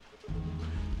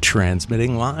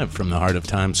Transmitting live from the heart of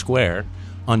Times Square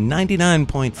on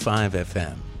 99.5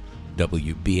 FM,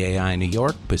 WBAI New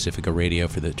York, Pacifica Radio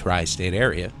for the tri-state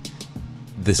area.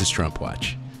 This is Trump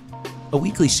Watch, a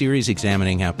weekly series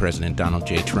examining how President Donald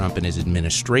J. Trump and his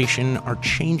administration are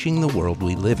changing the world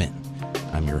we live in.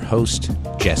 I'm your host,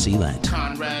 Jesse Lent.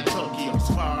 Talked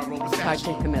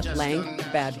to him at length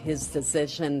about his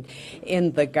decision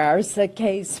in the Garza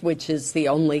case, which is the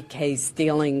only case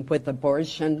dealing with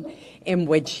abortion in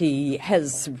which he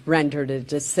has rendered a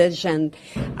decision.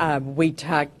 We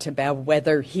talked about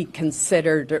whether he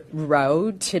considered Roe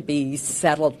to be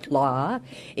settled law.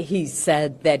 He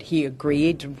said that he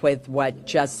agreed with what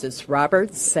Justice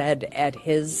Roberts said at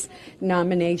his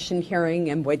nomination hearing,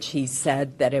 in which he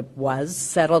said that it was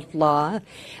settled law.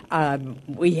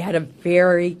 We had a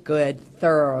very good,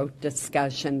 thorough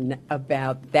discussion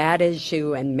about that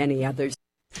issue and many others.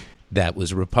 That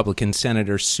was Republican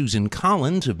Senator Susan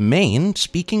Collins of Maine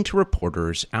speaking to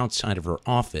reporters outside of her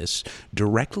office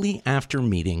directly after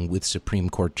meeting with Supreme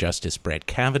Court Justice Brett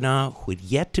Kavanaugh, who had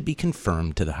yet to be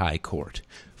confirmed to the High Court.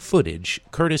 Footage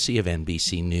courtesy of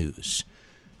NBC News.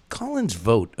 Collins'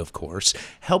 vote, of course,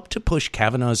 helped to push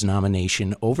Kavanaugh's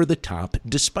nomination over the top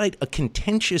despite a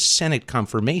contentious Senate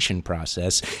confirmation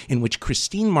process in which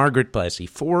Christine Margaret Blasey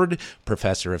Ford,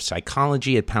 professor of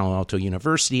psychology at Palo Alto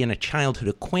University and a childhood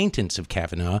acquaintance of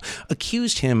Kavanaugh,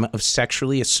 accused him of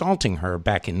sexually assaulting her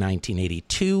back in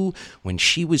 1982 when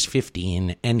she was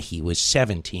 15 and he was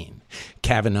 17.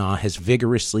 Kavanaugh has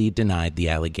vigorously denied the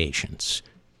allegations.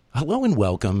 Hello and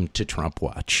welcome to Trump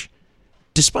Watch.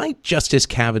 Despite Justice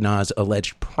Kavanaugh's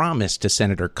alleged promise to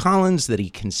Senator Collins that he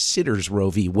considers Roe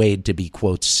v. Wade to be,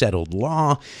 quote, settled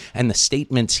law, and the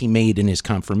statements he made in his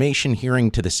confirmation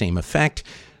hearing to the same effect,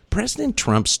 President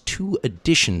Trump's two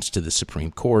additions to the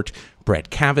Supreme Court,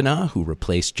 Brett Kavanaugh, who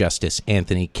replaced Justice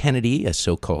Anthony Kennedy, a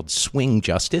so-called swing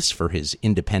justice for his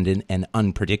independent and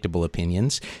unpredictable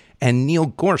opinions, and Neil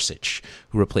Gorsuch,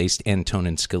 who replaced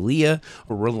Antonin Scalia,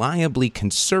 a reliably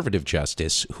conservative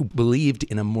justice who believed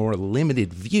in a more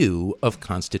limited view of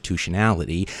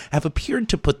constitutionality, have appeared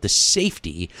to put the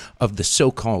safety of the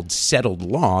so-called settled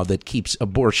law that keeps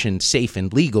abortion safe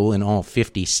and legal in all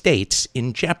 50 states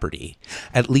in jeopardy.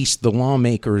 At least the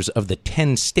lawmakers of the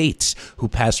 10 states who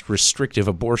passed restrictive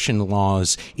abortion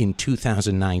laws in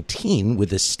 2019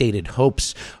 with the stated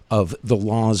hopes of the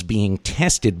laws being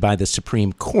tested by the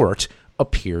Supreme Court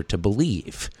appear to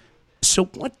believe. So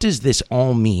what does this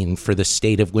all mean for the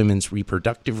state of women's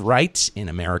reproductive rights in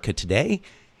America today?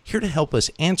 Here to help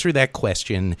us answer that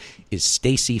question is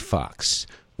Stacey Fox.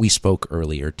 We spoke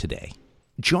earlier today.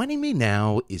 Joining me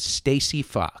now is Stacey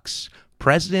Fox,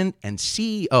 President and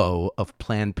CEO of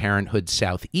Planned Parenthood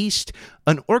Southeast,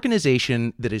 an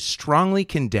organization that has strongly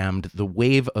condemned the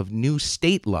wave of new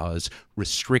state laws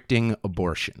restricting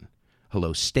abortion.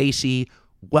 Hello, Stacey.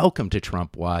 Welcome to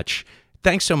Trump Watch.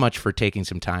 Thanks so much for taking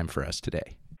some time for us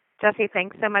today. Jesse,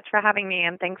 thanks so much for having me,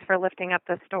 and thanks for lifting up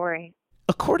the story.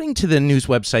 According to the news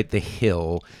website The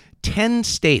Hill, 10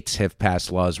 states have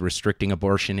passed laws restricting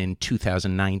abortion in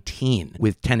 2019,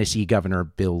 with Tennessee Governor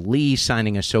Bill Lee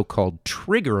signing a so-called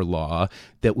trigger law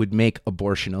that would make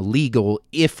abortion illegal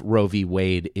if Roe v.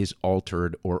 Wade is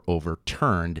altered or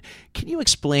overturned. Can you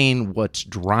explain what's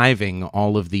driving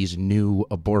all of these new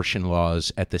abortion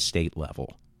laws at the state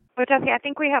level? Well, Jesse, I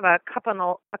think we have a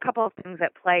couple of things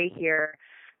at play here.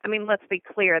 I mean, let's be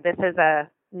clear. This is a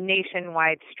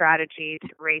nationwide strategy to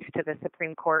race to the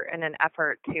Supreme Court in an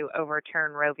effort to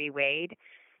overturn Roe v. Wade.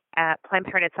 At Planned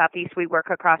Parenthood Southeast, we work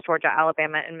across Georgia,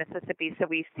 Alabama, and Mississippi, so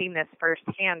we've seen this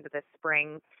firsthand this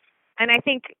spring. And I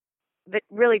think that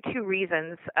really two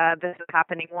reasons this is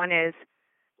happening. One is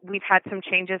we've had some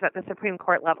changes at the Supreme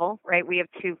Court level, right? We have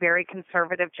two very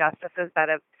conservative justices that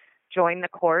have joined the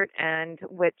court, and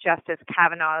with Justice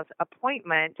Kavanaugh's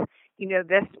appointment,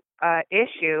 this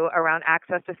issue around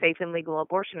access to safe and legal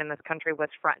abortion in this country was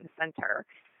front and center.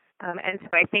 And so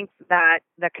I think that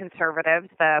the conservatives,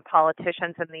 the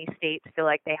politicians in these states feel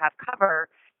like they have cover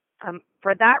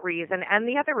for that reason. And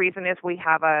the other reason is we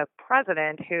have a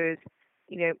president who's,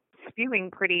 spewing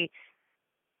pretty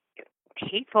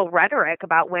hateful rhetoric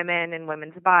about women and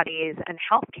women's bodies and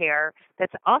healthcare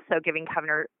that's also giving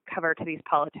cover to these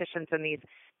politicians and these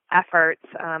efforts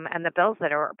and the bills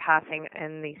that are passing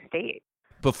in these states.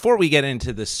 Before we get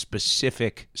into the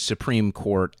specific Supreme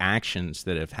Court actions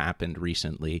that have happened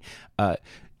recently,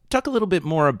 talk a little bit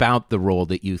more about the role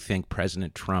that you think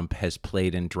President Trump has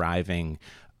played in driving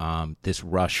this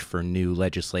rush for new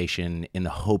legislation in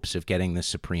the hopes of getting the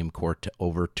Supreme Court to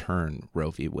overturn Roe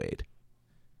v. Wade.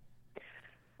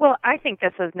 Well, I think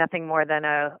this is nothing more than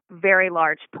a very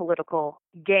large political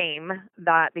game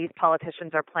that these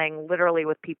politicians are playing literally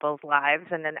with people's lives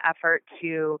in an effort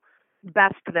to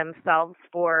best themselves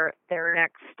for their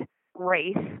next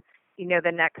race,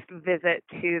 the next visit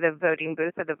to the voting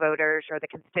booth of the voters or the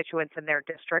constituents in their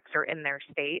districts or in their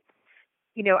states.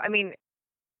 I mean,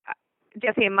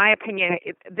 Jesse, in my opinion,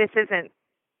 this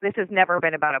has never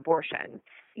been about abortion.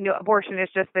 Abortion is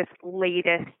just this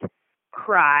latest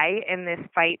cry in this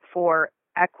fight for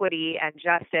equity and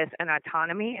justice and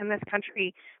autonomy in this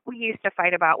country. We used to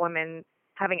fight about women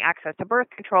having access to birth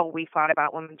control. We fought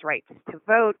about women's rights to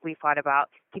vote. We fought about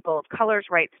people of color's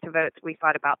rights to vote. We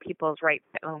fought about people's rights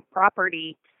to own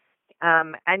property.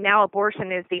 And now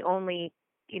abortion is the only,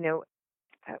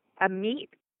 a meat,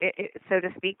 so to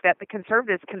speak, that the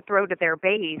conservatives can throw to their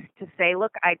base to say,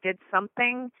 look, I did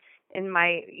something in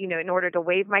my, in order to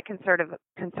wave my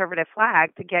conservative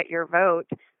flag to get your vote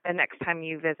the next time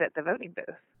you visit the voting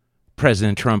booth.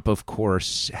 President Trump, of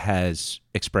course, has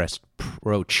expressed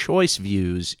pro-choice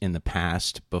views in the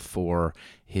past before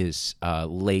his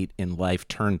late-in-life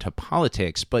turn to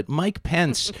politics. But Mike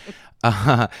Pence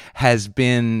has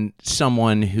been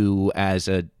someone who, as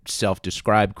a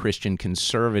self-described Christian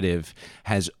conservative,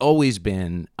 has always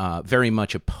been very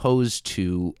much opposed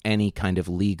to any kind of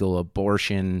legal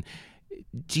abortion.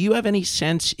 Do you have any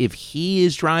sense if he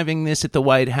is driving this at the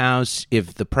White House,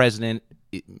 if the president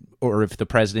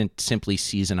simply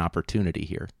sees an opportunity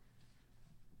here?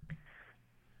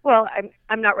 Well,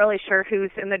 I'm not really sure who's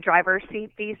in the driver's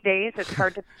seat these days. It's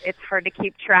hard to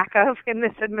keep track of in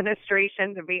this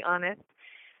administration, to be honest.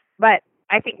 But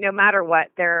I think no matter what,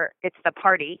 it's the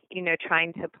party,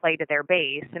 trying to play to their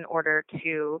base in order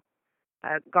to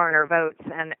garner votes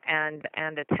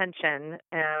and attention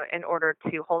in order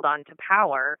to hold on to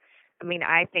power. I mean,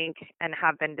 I think, and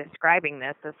have been describing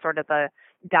this as sort of the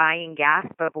dying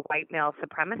gasp of white male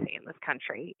supremacy in this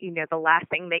country. The last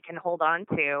thing they can hold on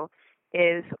to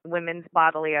is women's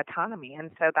bodily autonomy.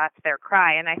 And so that's their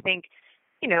cry. And I think,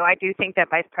 I do think that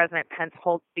Vice President Pence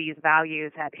holds these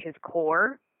values at his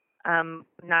core.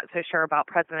 Not so sure about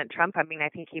President Trump. I mean, I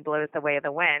think he blows the way of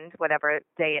the wind, whatever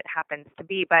day it happens to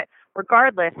be. But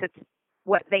regardless, it's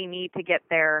what they need to get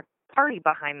their party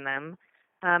behind them.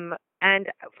 And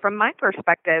from my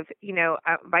perspective,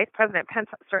 Vice President Pence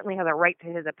certainly has a right to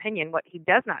his opinion. What he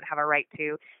does not have a right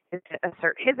to is to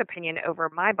assert his opinion over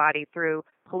my body through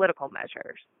political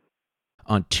measures.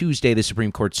 On Tuesday, the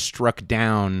Supreme Court struck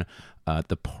down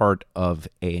the part of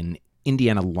an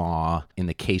Indiana law in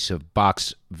the case of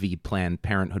Box v. Planned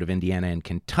Parenthood of Indiana and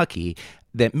Kentucky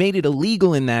that made it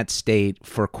illegal in that state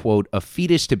for, quote, a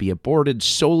fetus to be aborted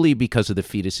solely because of the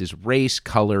fetus's race,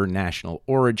 color, national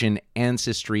origin,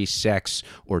 ancestry, sex,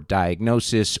 or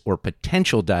diagnosis or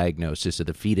potential diagnosis of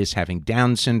the fetus having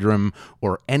Down syndrome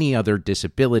or any other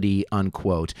disability,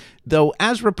 unquote. Though,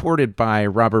 as reported by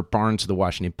Robert Barnes of the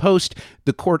Washington Post,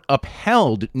 the court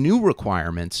upheld new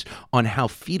requirements on how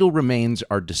fetal remains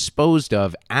are disposed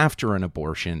of after an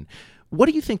abortion. What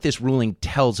do you think this ruling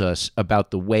tells us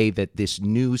about the way that this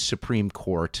new Supreme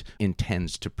Court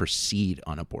intends to proceed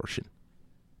on abortion?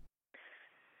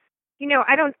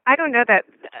 I don't know that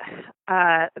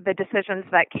the decisions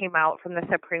that came out from the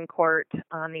Supreme Court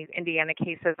on these Indiana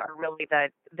cases are really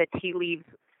the tea leaves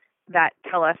that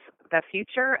tell us the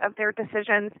future of their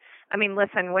decisions. I mean,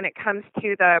 listen, when it comes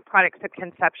to the products of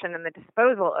conception and the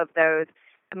disposal of those,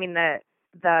 I mean,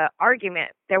 the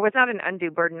argument, there was not an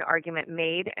undue burden argument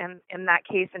made in that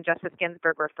case, and Justice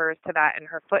Ginsburg refers to that in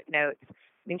her footnotes. I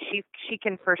mean, she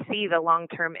can foresee the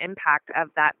long-term impact of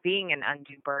that being an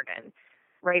undue burden,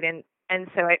 right? And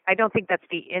so I don't think that's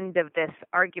the end of this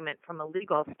argument from a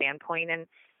legal standpoint. And,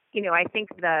 I think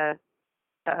the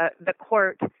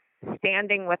court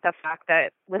standing with the fact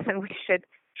that, listen, we should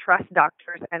trust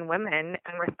doctors and women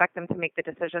and respect them to make the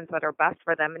decisions that are best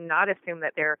for them and not assume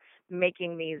that they're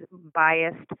making these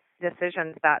biased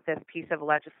decisions that this piece of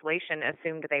legislation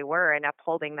assumed they were and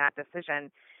upholding that decision.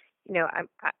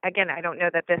 I don't know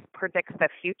that this predicts the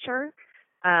future.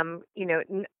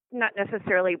 Not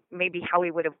necessarily maybe how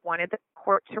we would have wanted the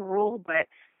court to rule, but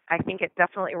I think it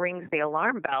definitely rings the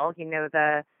alarm bell.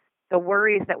 The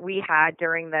worries that we had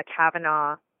during the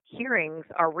Kavanaugh hearings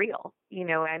are real,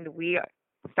 and we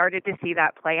started to see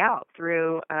that play out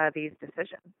through these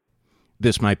decisions.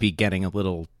 This might be getting a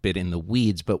little bit in the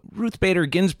weeds, but Ruth Bader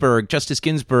Ginsburg, Justice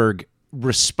Ginsburg,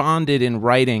 responded in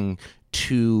writing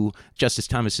to Justice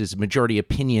Thomas's majority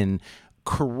opinion,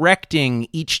 correcting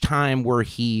each time where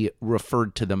he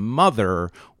referred to the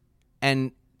mother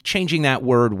and changing that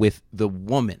word with the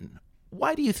woman.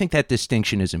 Why do you think that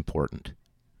distinction is important?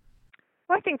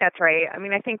 Well, I think that's right. I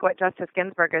mean, I think what Justice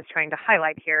Ginsburg is trying to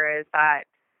highlight here is that,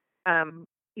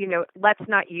 let's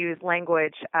not use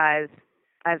language as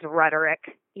rhetoric,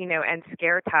 and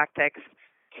scare tactics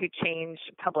to change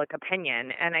public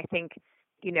opinion. And I think,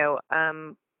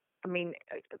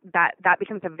 that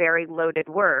becomes a very loaded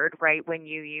word, right? When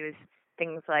you use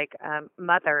things like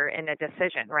mother in a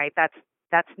decision, right?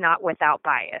 That's not without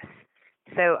bias.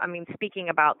 So, speaking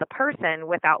about the person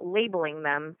without labeling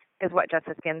them is what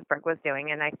Justice Ginsburg was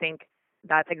doing. And I think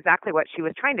that's exactly what she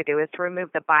was trying to do, is to remove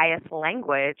the biased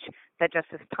language that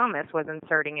Justice Thomas was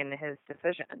inserting in his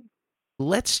decision.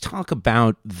 Let's talk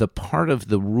about the part of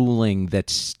the ruling that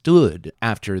stood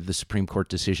after the Supreme Court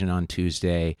decision on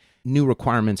Tuesday, new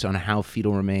requirements on how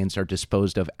fetal remains are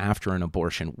disposed of after an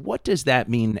abortion. What does that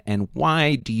mean, and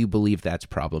why do you believe that's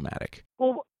problematic?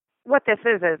 Well, what this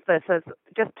is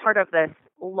just part of this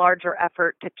larger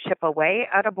effort to chip away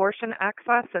at abortion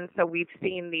access. And so we've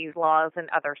seen these laws in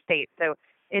other states. So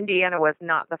Indiana was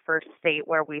not the first state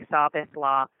where we saw this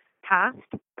law passed.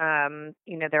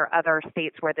 There are other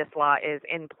states where this law is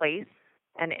in place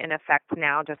and in effect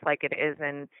now, just like it is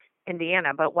in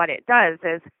Indiana. But what it does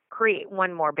is create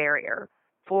one more barrier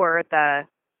for the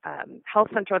health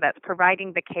center that's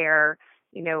providing the care,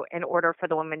 in order for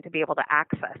the woman to be able to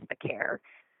access the care.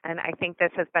 And I think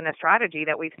this has been a strategy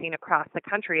that we've seen across the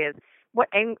country, is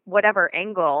whatever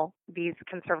angle these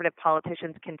conservative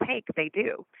politicians can take, they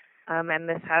do. And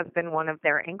this has been one of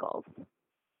their angles.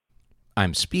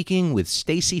 I'm speaking with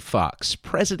Stacey Fox,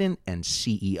 President and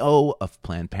CEO of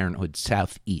Planned Parenthood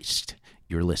Southeast.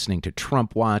 You're listening to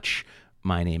Trump Watch.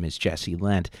 My name is Jesse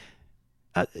Lent.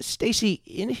 Stacey,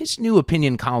 in his new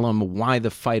opinion column, Why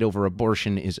the Fight Over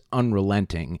Abortion is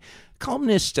Unrelenting,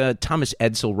 columnist Thomas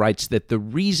Edsall writes that the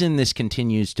reason this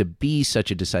continues to be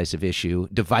such a divisive issue,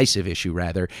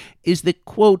 is that,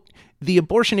 quote, the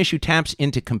abortion issue taps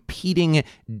into competing,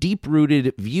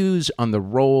 deep-rooted views on the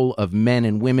role of men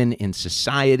and women in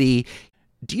society.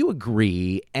 Do you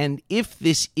agree? And if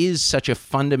this is such a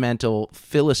fundamental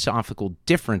philosophical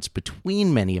difference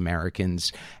between many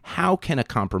Americans, how can a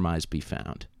compromise be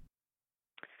found?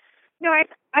 No,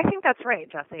 I think that's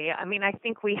right, Jesse. I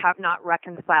think we have not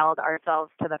reconciled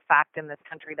ourselves to the fact in this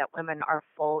country that women are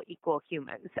full, equal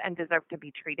humans and deserve to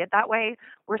be treated that way.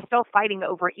 We're still fighting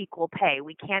over equal pay.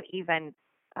 We can't even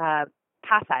pass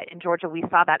that. In Georgia, we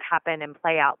saw that happen and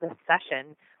play out this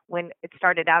session when it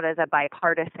started out as a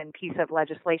bipartisan piece of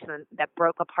legislation that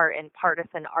broke apart in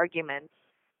partisan arguments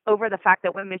over the fact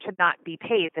that women should not be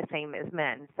paid the same as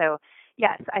men. So,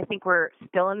 yes, I think we're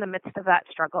still in the midst of that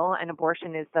struggle, and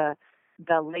abortion is the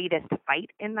latest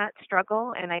fight in that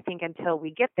struggle. And I think until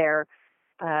we get there,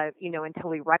 until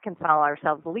we reconcile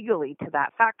ourselves legally to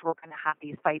that fact, we're going to have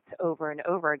these fights over and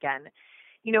over again.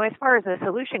 As far as the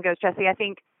solution goes, Jesse, I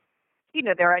think,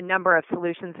 there are a number of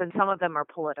solutions, and some of them are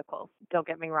political. Don't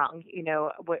get me wrong.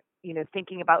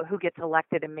 Thinking about who gets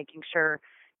elected and making sure,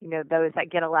 those that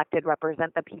get elected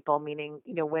represent the people, meaning,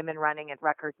 women running at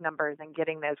record numbers and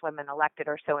getting those women elected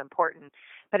are so important.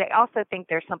 But I also think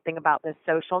there's something about the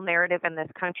social narrative in this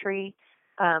country.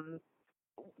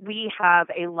 We have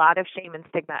a lot of shame and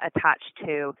stigma attached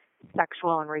to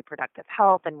sexual and reproductive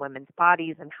health and women's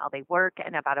bodies and how they work,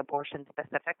 and about abortion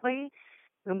specifically.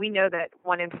 And we know that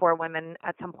 1 in 4 women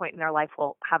at some point in their life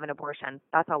will have an abortion.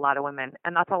 That's a lot of women.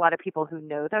 And that's a lot of people who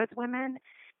know those women.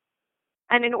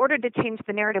 And in order to change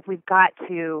the narrative, we've got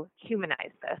to humanize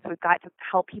this. We've got to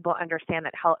help people understand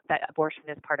that abortion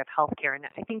is part of healthcare. And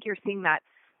I think you're seeing that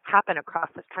happen across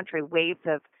this country. Waves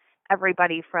of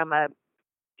everybody from an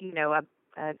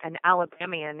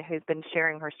Alabamian who's been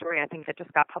sharing her story, I think that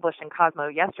just got published in Cosmo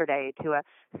yesterday, to a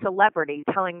celebrity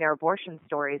telling their abortion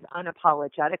stories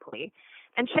unapologetically.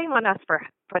 And shame on us for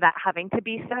that having to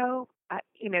be so.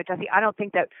 Jesse, I don't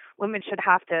think that women should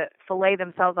have to fillet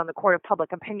themselves on the court of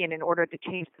public opinion in order to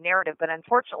change the narrative. But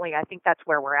unfortunately, I think that's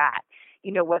where we're at.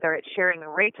 Whether it's sharing a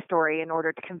rape story in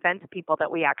order to convince people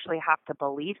that we actually have to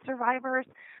believe survivors,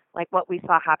 like what we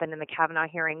saw happen in the Kavanaugh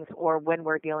hearings, or when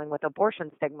we're dealing with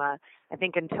abortion stigma, I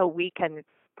think until we can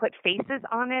put faces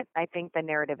on it, I think the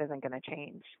narrative isn't going to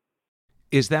change.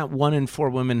 Is that 1 in 4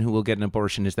 women who will get an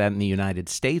abortion, is that in the United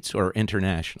States or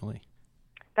internationally?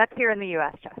 That's here in the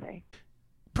U.S., Jesse.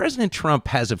 President Trump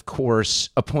has, of course,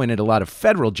 appointed a lot of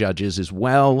federal judges as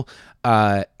well.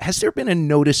 Has there been a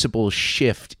noticeable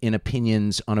shift in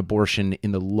opinions on abortion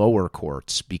in the lower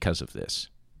courts because of this?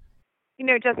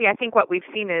 Jesse, I think what we've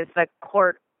seen is the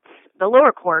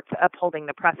lower courts upholding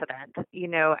the precedent,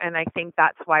 and I think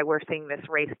that's why we're seeing this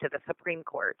race to the Supreme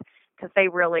Court, because they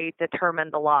really determine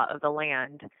the law of the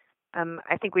land.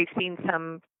 I think we've seen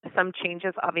some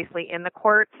changes, obviously, in the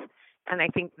courts. And I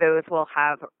think those will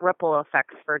have ripple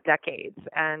effects for decades.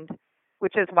 And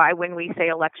which is why when we say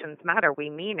elections matter, we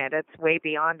mean it. It's way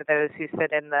beyond those who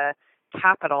sit in the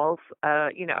capitals,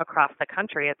 across the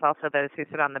country. It's also those who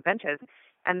sit on the benches.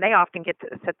 And they often get to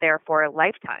sit there for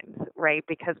lifetimes, right?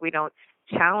 Because we don't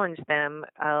challenge them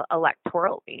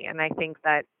electorally. And I think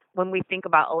that when we think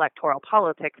about electoral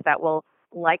politics, that will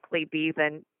likely be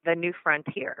the new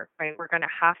frontier, right? We're going to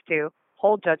have to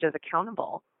hold judges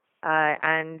accountable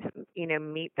and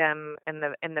meet them in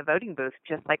the voting booth,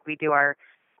 just like we do our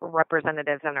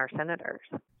representatives and our senators.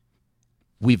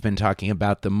 We've been talking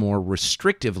about the more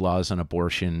restrictive laws on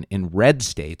abortion in red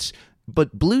states,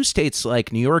 but blue states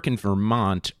like New York and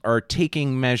Vermont are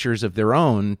taking measures of their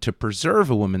own to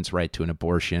preserve a woman's right to an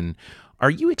abortion.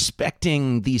 Are you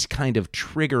expecting these kind of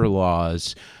trigger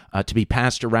laws to be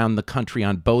passed around the country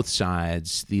on both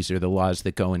sides? These are the laws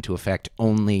that go into effect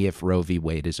only if Roe v.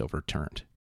 Wade is overturned.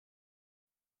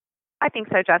 I think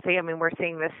so, Jesse. I mean, we're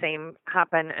seeing the same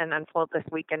happen and unfold this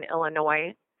week in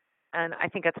Illinois. And I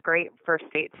think it's great for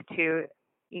states to,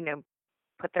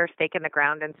 put their stake in the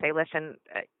ground and say, listen,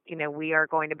 we are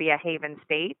going to be a haven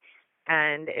state.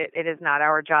 And it is not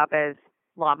our job as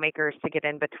lawmakers to get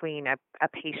in between a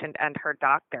patient and her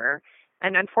doctor.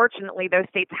 And unfortunately, those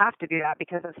states have to do that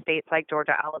because of states like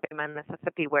Georgia, Alabama, and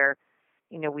Mississippi, where,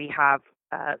 we have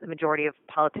the majority of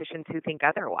politicians who think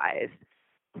otherwise.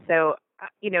 So,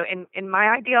 in my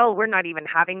ideal, we're not even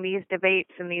having these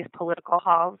debates in these political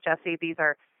halls, Jesse. These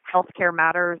are healthcare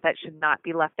matters that should not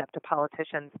be left up to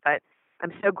politicians. But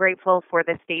I'm so grateful for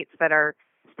the states that are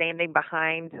standing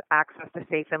behind access to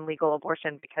safe and legal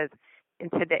abortion, because in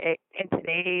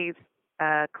today's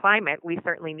climate, we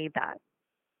certainly need that.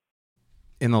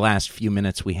 In the last few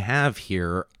minutes we have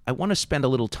here, I want to spend a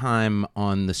little time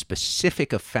on the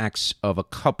specific effects of a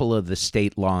couple of the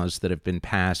state laws that have been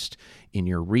passed in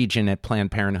your region at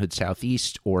Planned Parenthood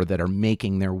Southeast, or that are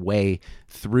making their way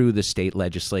through the state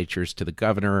legislatures to the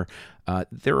governor.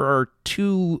 There are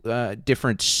two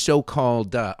different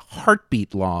so-called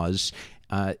heartbeat laws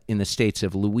in the states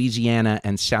of Louisiana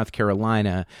and South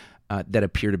Carolina that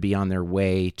appear to be on their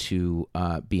way to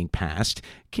being passed.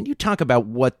 Can you talk about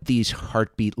what these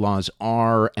heartbeat laws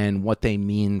are and what they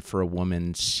mean for a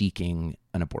woman seeking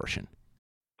an abortion?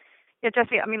 Yeah,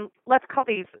 Jesse, I mean, let's call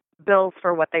these bills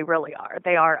for what they really are.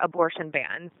 They are abortion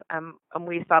bans. And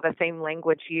we saw the same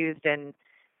language used in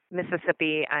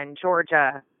Mississippi and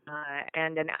Georgia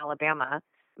and in Alabama.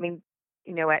 I mean,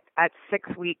 at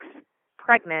 6 weeks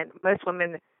pregnant, most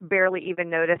women barely even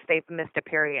notice they've missed a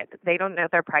period. They don't know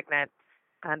they're pregnant.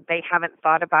 They haven't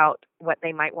thought about what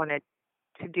they might want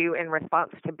to do in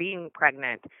response to being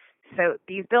pregnant. So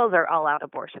these bills are all out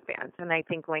abortion bans. And I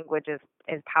think language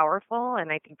is powerful.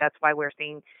 And I think that's why we're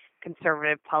seeing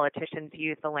conservative politicians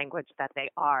use the language that they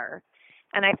are.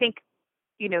 And I think,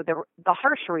 the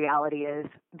harsh reality is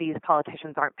these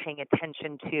politicians aren't paying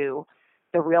attention to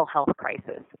the real health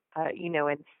crisis.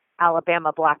 In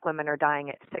Alabama, Black women are dying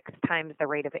at 6 times the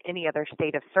rate of any other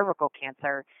state of cervical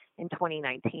cancer in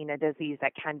 2019, a disease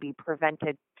that can be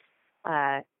prevented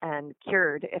and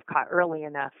cured if caught early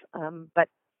enough. But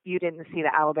you didn't see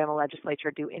the Alabama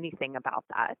legislature do anything about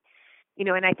that.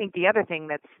 And I think the other thing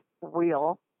that's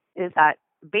real is that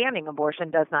banning abortion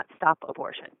does not stop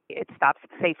abortion. It stops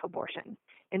safe abortion.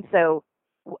 And so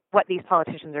what these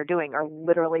politicians are doing are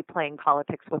literally playing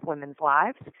politics with women's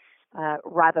lives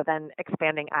rather than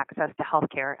expanding access to health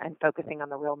care and focusing on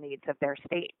the real needs of their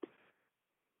state.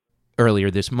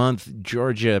 Earlier this month,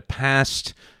 Georgia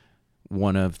passed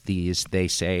one of these, they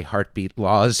say, heartbeat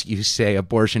laws, you say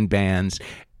abortion bans.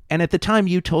 And at the time,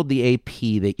 you told the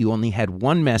AP that you only had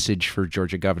one message for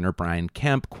Georgia Governor Brian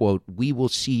Kemp, quote, "We will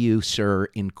see you, sir,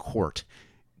 in court."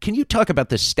 Can you talk about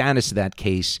the status of that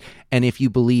case and if you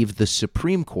believe the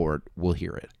Supreme Court will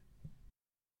hear it?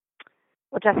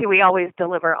 Well, Jesse, we always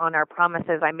deliver on our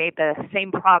promises. I made the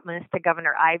same promise to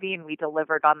Governor Ivey, and we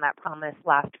delivered on that promise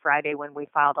last Friday when we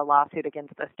filed a lawsuit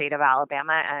against the state of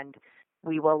Alabama. And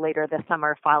we will later this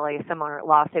summer file a similar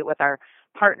lawsuit with our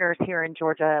partners here in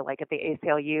Georgia, like at the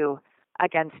ACLU,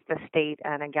 against the state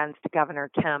and against Governor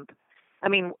Kemp. I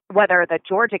mean, whether the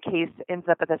Georgia case ends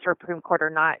up at the Supreme Court or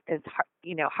not is,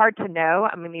 hard to know.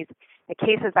 I mean, the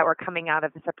cases that were coming out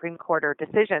of the Supreme Court or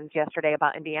decisions yesterday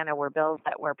about Indiana were bills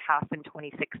that were passed in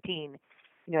 2016.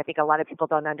 I think a lot of people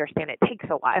don't understand it takes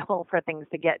a while for things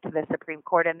to get to the Supreme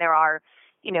Court. And there are,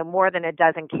 more than a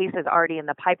dozen cases already in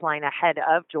the pipeline ahead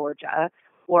of Georgia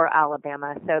or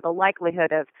Alabama. So the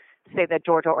likelihood of, say, the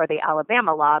Georgia or the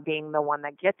Alabama law being the one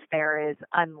that gets there is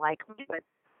unlikely. But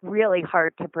really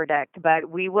hard to predict. But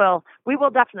we will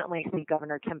definitely see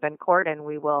Governor Kemp in court, and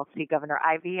we will see Governor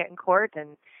Ivey in court.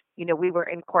 And we were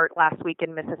in court last week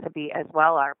in Mississippi as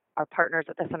well. Our partners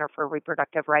at the Center for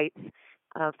Reproductive Rights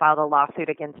filed a lawsuit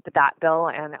against that bill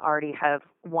and already have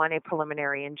won a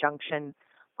preliminary injunction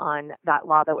on that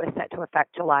law that was set to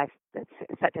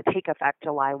take effect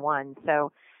July 1.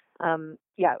 So,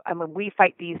 we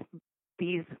fight these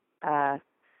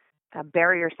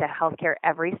barriers to healthcare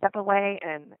every step of the way,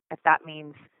 and if that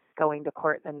means going to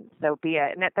court, then so be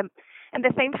it. And at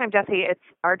the same time, Jesse, it's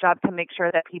our job to make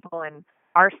sure that people in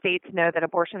our states know that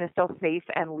abortion is still safe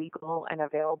and legal and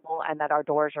available, and that our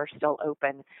doors are still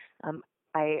open.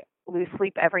 I lose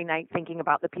sleep every night thinking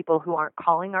about the people who aren't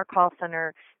calling our call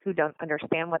center, who don't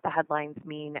understand what the headlines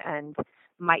mean, and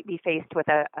might be faced with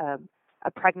a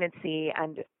pregnancy,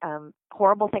 and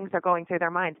horrible things are going through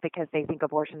their minds because they think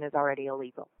abortion is already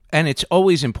illegal. And it's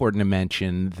always important to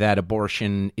mention that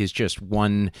abortion is just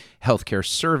one healthcare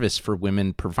service for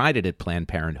women provided at Planned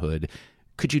Parenthood.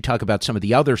 Could you talk about some of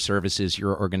the other services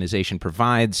your organization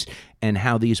provides and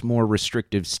how these more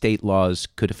restrictive state laws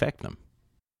could affect them?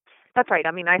 That's right.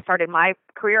 I mean, I started my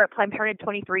career at Planned Parenthood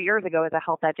 23 years ago as a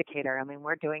health educator. I mean,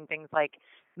 we're doing things like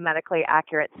medically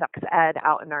accurate sex ed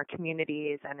out in our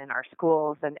communities and in our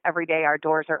schools. And every day our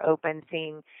doors are open,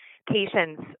 seeing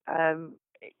patients, and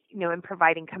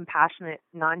providing compassionate,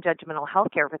 non-judgmental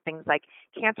healthcare for things like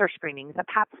cancer screenings, a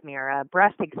pap smear, a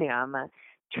breast exam,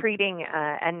 treating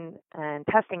and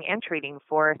testing and treating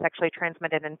for sexually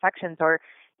transmitted infections, or,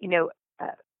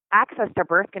 access to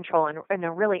birth control in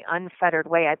a really unfettered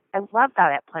way. I love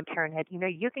that at Planned Parenthood.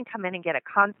 You can come in and get a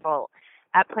consult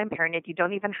at Planned Parenthood. You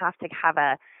don't even have to have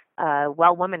a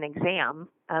well-woman exam.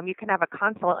 You can have a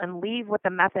consult and leave with the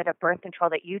method of birth control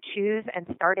that you choose and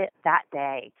start it that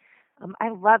day.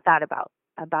 I love that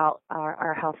about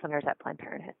our health centers at Planned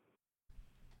Parenthood.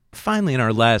 Finally, in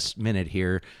our last minute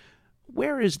here,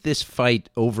 where is this fight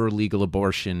over legal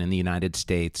abortion in the United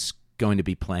States going to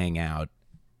be playing out?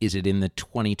 Is it in the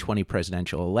 2020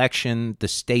 presidential election, the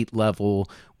state level?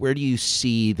 Where do you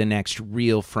see the next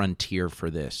real frontier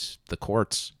for this? The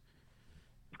courts?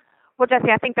 Well, Jesse,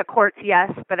 I think the courts,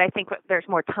 yes, but I think there's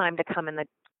more time to come in the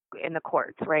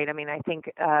courts, right? I mean, I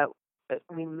think the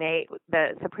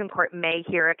Supreme Court may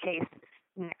hear a case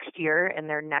next year in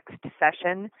their next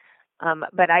session,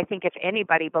 but I think if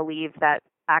anybody believes that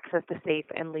access to safe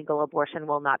and legal abortion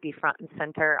will not be front and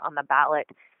center on the ballot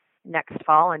next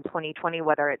fall in 2020,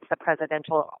 whether it's the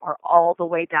presidential or all the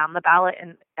way down the ballot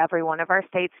in every one of our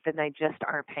states, then they just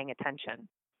aren't paying attention.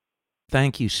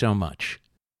 Thank you so much.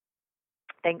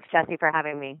 Thanks, Jesse, for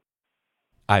having me.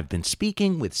 I've been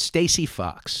speaking with Stacey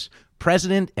Fox,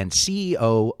 President and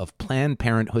CEO of Planned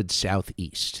Parenthood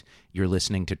Southeast. You're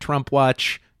listening to Trump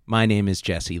Watch. My name is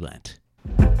Jesse Lent.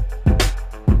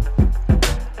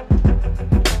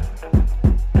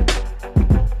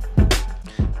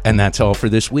 And that's all for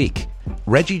this week.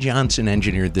 Reggie Johnson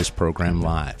engineered this program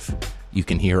live. You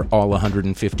can hear all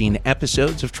 115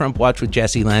 episodes of Trump Watch with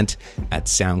Jesse Lent at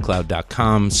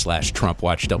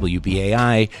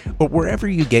soundcloud.com/TrumpWatchWBAI or wherever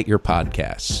you get your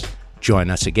podcasts.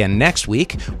 Join us again next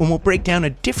week when we'll break down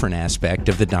a different aspect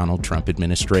of the Donald Trump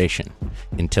administration.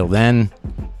 Until then,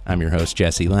 I'm your host,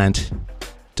 Jesse Lent.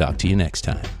 Talk to you next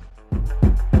time.